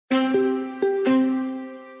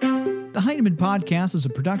The Heinemann Podcast is a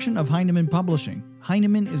production of Heinemann Publishing.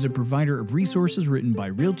 Heinemann is a provider of resources written by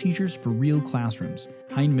real teachers for real classrooms.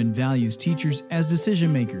 Heinemann values teachers as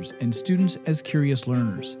decision makers and students as curious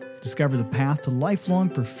learners. Discover the path to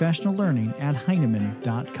lifelong professional learning at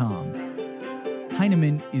Heinemann.com.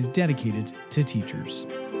 Heinemann is dedicated to teachers.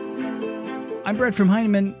 I'm Brett from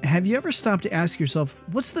Heinemann. Have you ever stopped to ask yourself,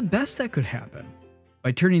 what's the best that could happen?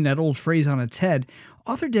 By turning that old phrase on its head,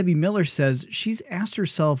 author Debbie Miller says she's asked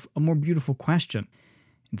herself a more beautiful question.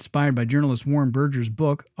 Inspired by journalist Warren Berger's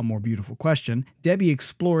book, A More Beautiful Question, Debbie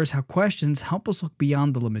explores how questions help us look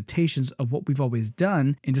beyond the limitations of what we've always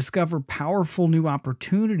done and discover powerful new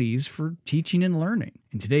opportunities for teaching and learning.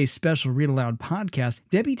 In today's special Read Aloud podcast,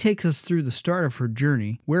 Debbie takes us through the start of her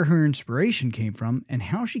journey, where her inspiration came from, and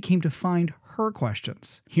how she came to find her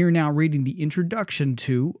questions. Here now reading the introduction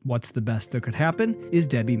to What's the Best That Could Happen is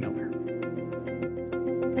Debbie Miller.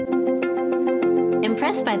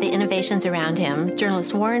 Impressed by the innovations around him,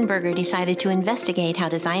 journalist Warren Berger decided to investigate how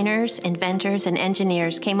designers, inventors, and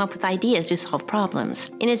engineers came up with ideas to solve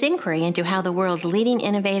problems. In his inquiry into how the world's leading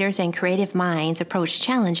innovators and creative minds approach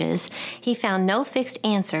challenges, he found no fixed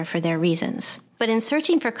answer for their reasons. But in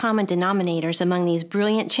searching for common denominators among these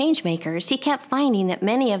brilliant changemakers, he kept finding that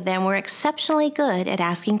many of them were exceptionally good at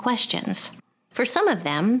asking questions. For some of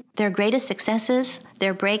them, their greatest successes,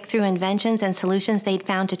 their breakthrough inventions and solutions they'd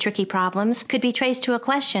found to tricky problems could be traced to a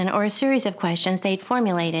question or a series of questions they'd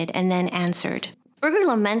formulated and then answered. Berger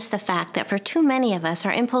laments the fact that for too many of us,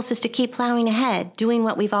 our impulse is to keep plowing ahead, doing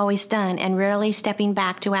what we've always done, and rarely stepping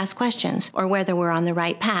back to ask questions or whether we're on the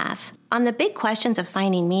right path. On the big questions of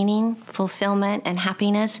finding meaning, fulfillment, and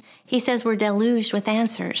happiness, he says we're deluged with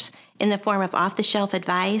answers in the form of off-the-shelf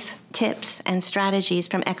advice, tips, and strategies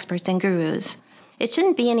from experts and gurus. It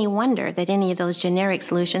shouldn't be any wonder that any of those generic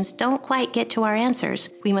solutions don't quite get to our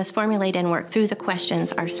answers. We must formulate and work through the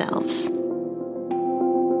questions ourselves.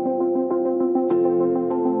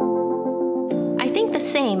 I think the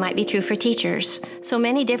same might be true for teachers. So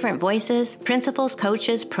many different voices, principals,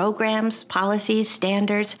 coaches, programs, policies,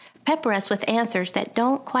 standards pepper us with answers that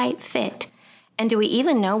don't quite fit. And do we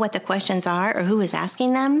even know what the questions are or who is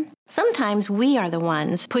asking them? Sometimes we are the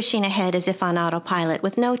ones pushing ahead as if on autopilot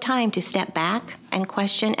with no time to step back and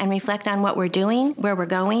question and reflect on what we're doing, where we're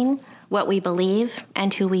going, what we believe,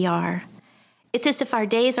 and who we are. It's as if our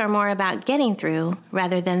days are more about getting through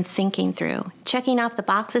rather than thinking through, checking off the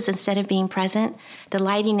boxes instead of being present,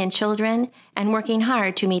 delighting in children, and working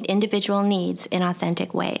hard to meet individual needs in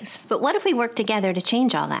authentic ways. But what if we worked together to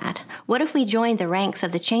change all that? What if we joined the ranks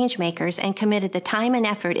of the change makers and committed the time and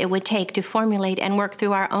effort it would take to formulate and work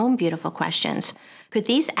through our own beautiful questions? Could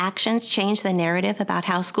these actions change the narrative about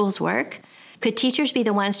how schools work? Could teachers be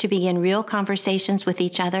the ones to begin real conversations with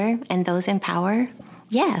each other and those in power?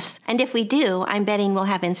 Yes, and if we do, I'm betting we'll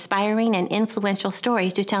have inspiring and influential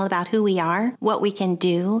stories to tell about who we are, what we can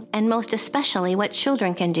do, and most especially what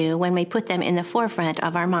children can do when we put them in the forefront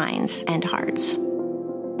of our minds and hearts.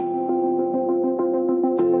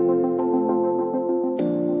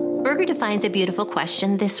 Berger defines a beautiful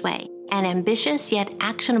question this way: an ambitious yet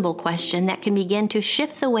actionable question that can begin to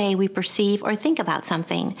shift the way we perceive or think about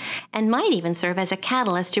something, and might even serve as a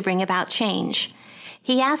catalyst to bring about change.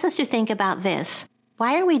 He asks us to think about this.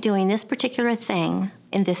 Why are we doing this particular thing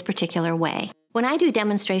in this particular way? When I do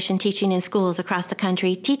demonstration teaching in schools across the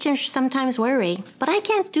country, teachers sometimes worry, but I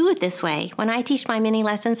can't do it this way. When I teach my mini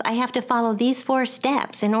lessons, I have to follow these 4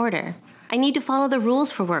 steps in order. I need to follow the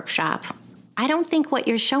rules for workshop. I don't think what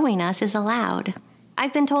you're showing us is allowed.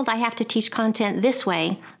 I've been told I have to teach content this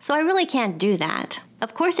way, so I really can't do that.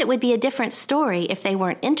 Of course, it would be a different story if they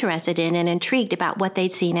weren't interested in and intrigued about what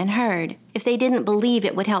they'd seen and heard, if they didn't believe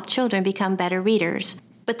it would help children become better readers.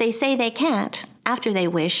 But they say they can't after they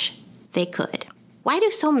wish they could. Why do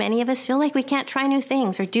so many of us feel like we can't try new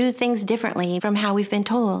things or do things differently from how we've been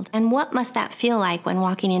told? And what must that feel like when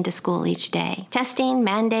walking into school each day? Testing,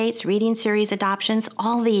 mandates, reading series adoptions,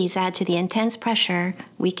 all these add to the intense pressure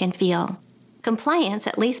we can feel. Compliance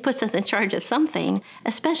at least puts us in charge of something,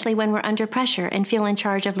 especially when we're under pressure and feel in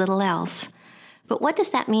charge of little else. But what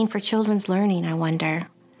does that mean for children's learning, I wonder?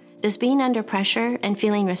 Does being under pressure and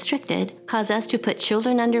feeling restricted cause us to put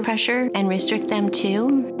children under pressure and restrict them too?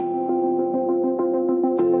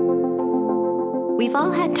 We've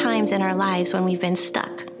all had times in our lives when we've been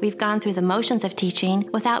stuck. We've gone through the motions of teaching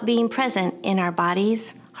without being present in our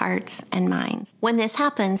bodies, hearts, and minds. When this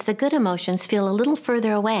happens, the good emotions feel a little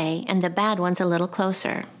further away and the bad ones a little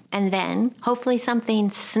closer. And then, hopefully something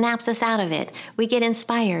snaps us out of it. We get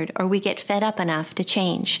inspired or we get fed up enough to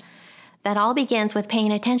change. That all begins with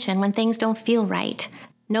paying attention when things don't feel right.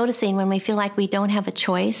 Noticing when we feel like we don't have a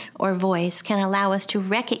choice or voice can allow us to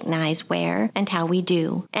recognize where and how we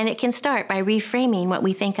do. And it can start by reframing what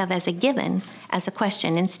we think of as a given as a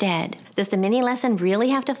question instead. Does the mini lesson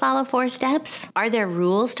really have to follow 4 steps? Are there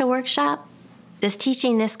rules to workshop? Does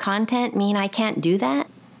teaching this content mean I can't do that?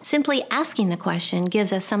 Simply asking the question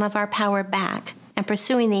gives us some of our power back, and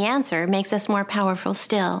pursuing the answer makes us more powerful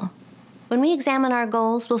still. When we examine our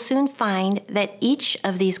goals, we'll soon find that each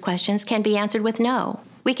of these questions can be answered with no.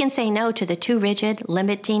 We can say no to the too rigid,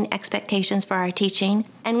 limiting expectations for our teaching,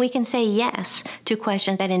 and we can say yes to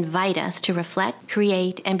questions that invite us to reflect,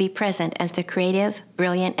 create, and be present as the creative,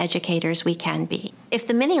 brilliant educators we can be. If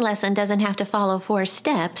the mini lesson doesn't have to follow 4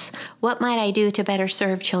 steps, what might I do to better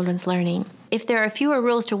serve children's learning? If there are fewer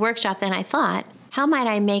rules to workshop than I thought, how might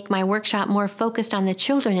I make my workshop more focused on the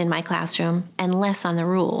children in my classroom and less on the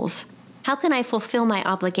rules? How can I fulfill my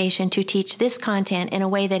obligation to teach this content in a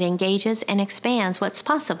way that engages and expands what's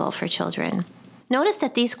possible for children? Notice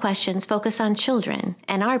that these questions focus on children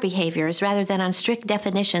and our behaviors rather than on strict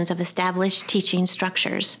definitions of established teaching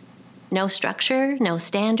structures. No structure, no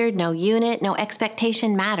standard, no unit, no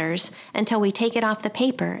expectation matters until we take it off the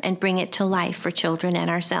paper and bring it to life for children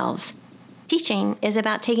and ourselves. Teaching is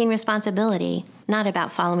about taking responsibility, not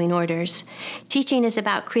about following orders. Teaching is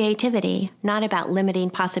about creativity, not about limiting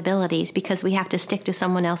possibilities because we have to stick to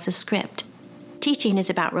someone else's script. Teaching is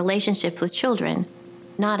about relationships with children,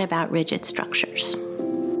 not about rigid structures.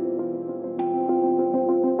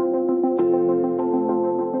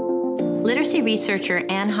 Literacy researcher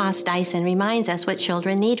Ann Haas Dyson reminds us what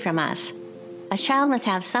children need from us. A child must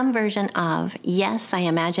have some version of, yes, I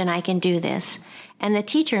imagine I can do this, and the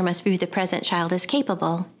teacher must view the present child as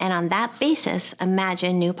capable, and on that basis,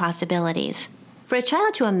 imagine new possibilities. For a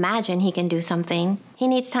child to imagine he can do something, he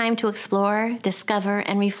needs time to explore, discover,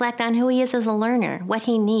 and reflect on who he is as a learner, what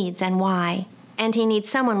he needs, and why. And he needs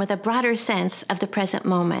someone with a broader sense of the present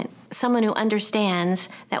moment, someone who understands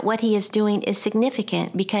that what he is doing is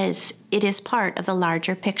significant because it is part of the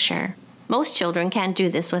larger picture. Most children can't do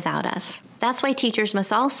this without us. That's why teachers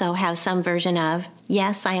must also have some version of,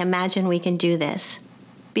 yes, I imagine we can do this.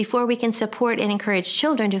 Before we can support and encourage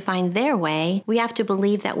children to find their way, we have to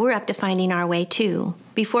believe that we're up to finding our way too.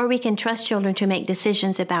 Before we can trust children to make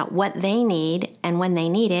decisions about what they need and when they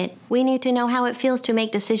need it, we need to know how it feels to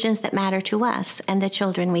make decisions that matter to us and the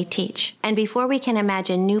children we teach. And before we can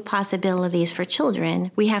imagine new possibilities for children,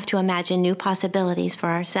 we have to imagine new possibilities for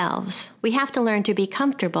ourselves. We have to learn to be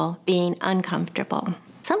comfortable being uncomfortable.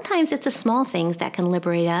 Sometimes it's the small things that can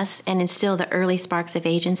liberate us and instill the early sparks of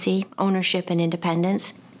agency, ownership, and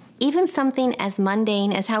independence. Even something as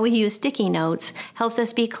mundane as how we use sticky notes helps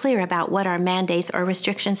us be clear about what our mandates or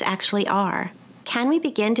restrictions actually are. Can we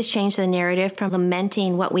begin to change the narrative from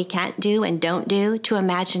lamenting what we can't do and don't do to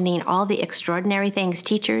imagining all the extraordinary things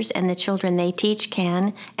teachers and the children they teach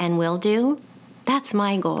can and will do? That's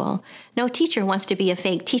my goal. No teacher wants to be a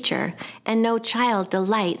fake teacher, and no child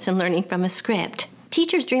delights in learning from a script.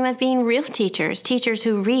 Teachers dream of being real teachers, teachers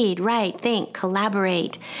who read, write, think,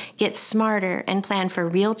 collaborate, get smarter, and plan for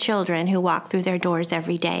real children who walk through their doors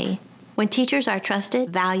every day. When teachers are trusted,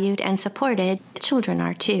 valued, and supported, children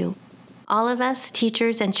are too. All of us,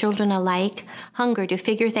 teachers and children alike, hunger to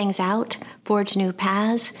figure things out, forge new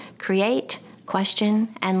paths, create,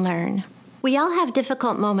 question, and learn. We all have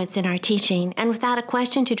difficult moments in our teaching, and without a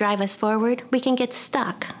question to drive us forward, we can get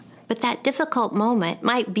stuck. But that difficult moment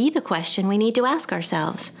might be the question we need to ask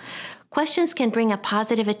ourselves. Questions can bring a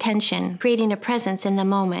positive attention, creating a presence in the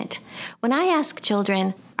moment. When I ask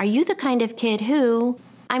children, are you the kind of kid who,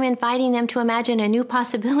 I'm inviting them to imagine a new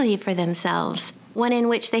possibility for themselves, one in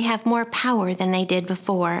which they have more power than they did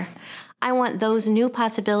before. I want those new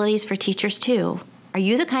possibilities for teachers too. Are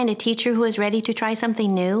you the kind of teacher who is ready to try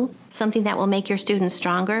something new, something that will make your students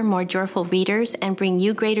stronger, more joyful readers, and bring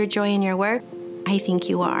you greater joy in your work? I think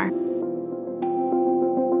you are.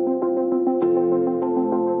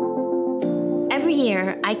 Every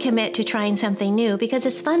year, I commit to trying something new because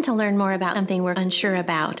it's fun to learn more about something we're unsure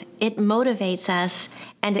about. It motivates us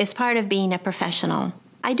and is part of being a professional.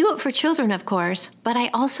 I do it for children, of course, but I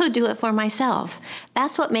also do it for myself.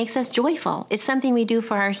 That's what makes us joyful. It's something we do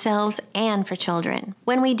for ourselves and for children.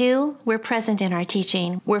 When we do, we're present in our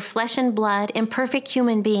teaching. We're flesh and blood, imperfect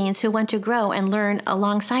human beings who want to grow and learn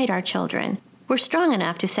alongside our children. We're strong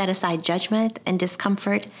enough to set aside judgment and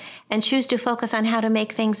discomfort and choose to focus on how to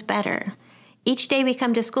make things better. Each day we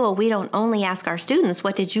come to school, we don't only ask our students,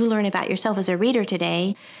 what did you learn about yourself as a reader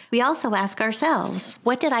today? We also ask ourselves,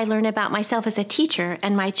 what did I learn about myself as a teacher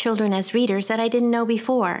and my children as readers that I didn't know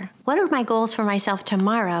before? What are my goals for myself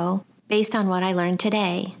tomorrow based on what I learned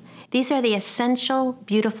today? These are the essential,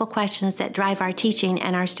 beautiful questions that drive our teaching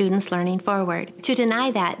and our students' learning forward. To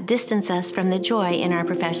deny that distances us from the joy in our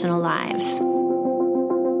professional lives.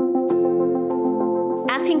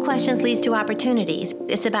 Asking questions leads to opportunities.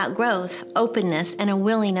 It's about growth, openness, and a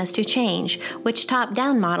willingness to change, which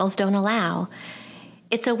top-down models don't allow.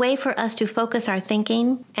 It's a way for us to focus our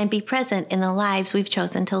thinking and be present in the lives we've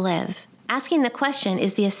chosen to live. Asking the question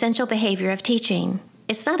is the essential behavior of teaching.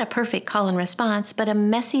 It's not a perfect call and response, but a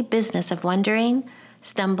messy business of wondering,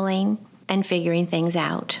 stumbling, and figuring things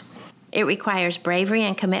out. It requires bravery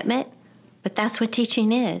and commitment, but that's what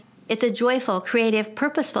teaching is. It's a joyful, creative,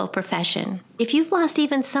 purposeful profession. If you've lost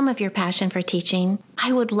even some of your passion for teaching,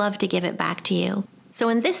 I would love to give it back to you. So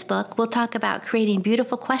in this book, we'll talk about creating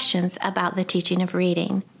beautiful questions about the teaching of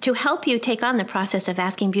reading. To help you take on the process of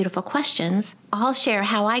asking beautiful questions, I'll share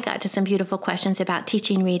how I got to some beautiful questions about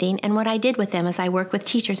teaching reading and what I did with them as I work with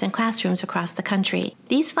teachers in classrooms across the country.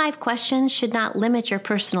 These 5 questions should not limit your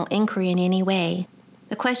personal inquiry in any way.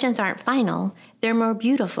 The questions aren't final, they're more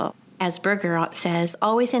beautiful. As Berger says,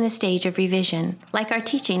 always in a stage of revision, like our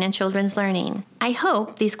teaching and children's learning. I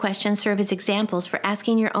hope these questions serve as examples for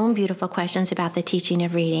asking your own beautiful questions about the teaching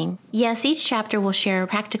of reading. Yes, each chapter will share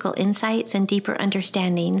practical insights and deeper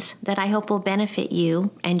understandings that I hope will benefit you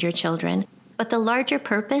and your children. But the larger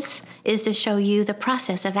purpose is to show you the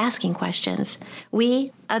process of asking questions.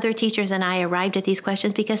 We, other teachers and I, arrived at these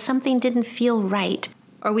questions because something didn't feel right,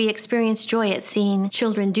 or we experienced joy at seeing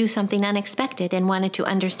children do something unexpected and wanted to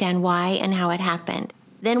understand why and how it happened.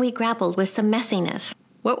 Then we grappled with some messiness.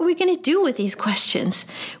 What were we going to do with these questions?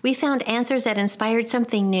 We found answers that inspired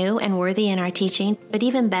something new and worthy in our teaching, but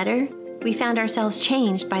even better, we found ourselves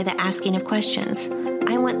changed by the asking of questions.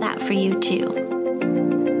 I want that for you too.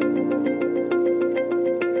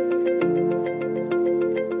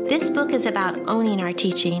 This book is about owning our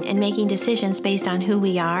teaching and making decisions based on who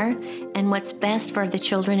we are and what's best for the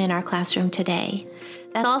children in our classroom today.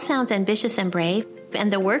 That all sounds ambitious and brave,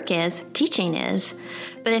 and the work is, teaching is,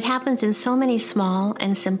 but it happens in so many small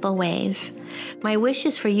and simple ways. My wish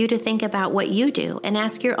is for you to think about what you do and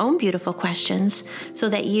ask your own beautiful questions so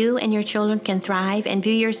that you and your children can thrive and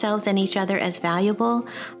view yourselves and each other as valuable,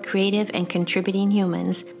 creative, and contributing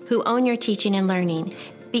humans who own your teaching and learning.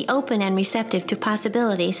 Be open and receptive to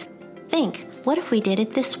possibilities. Think, what if we did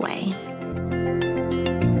it this way?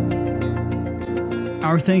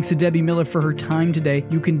 Our thanks to Debbie Miller for her time today.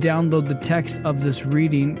 You can download the text of this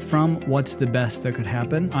reading from What's the Best That Could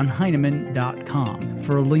Happen on Heinemann.com.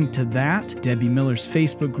 For a link to that, Debbie Miller's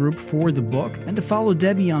Facebook group for the book, and to follow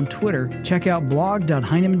Debbie on Twitter, check out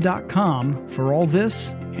blog.heinemann.com for all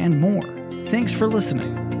this and more. Thanks for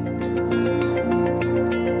listening.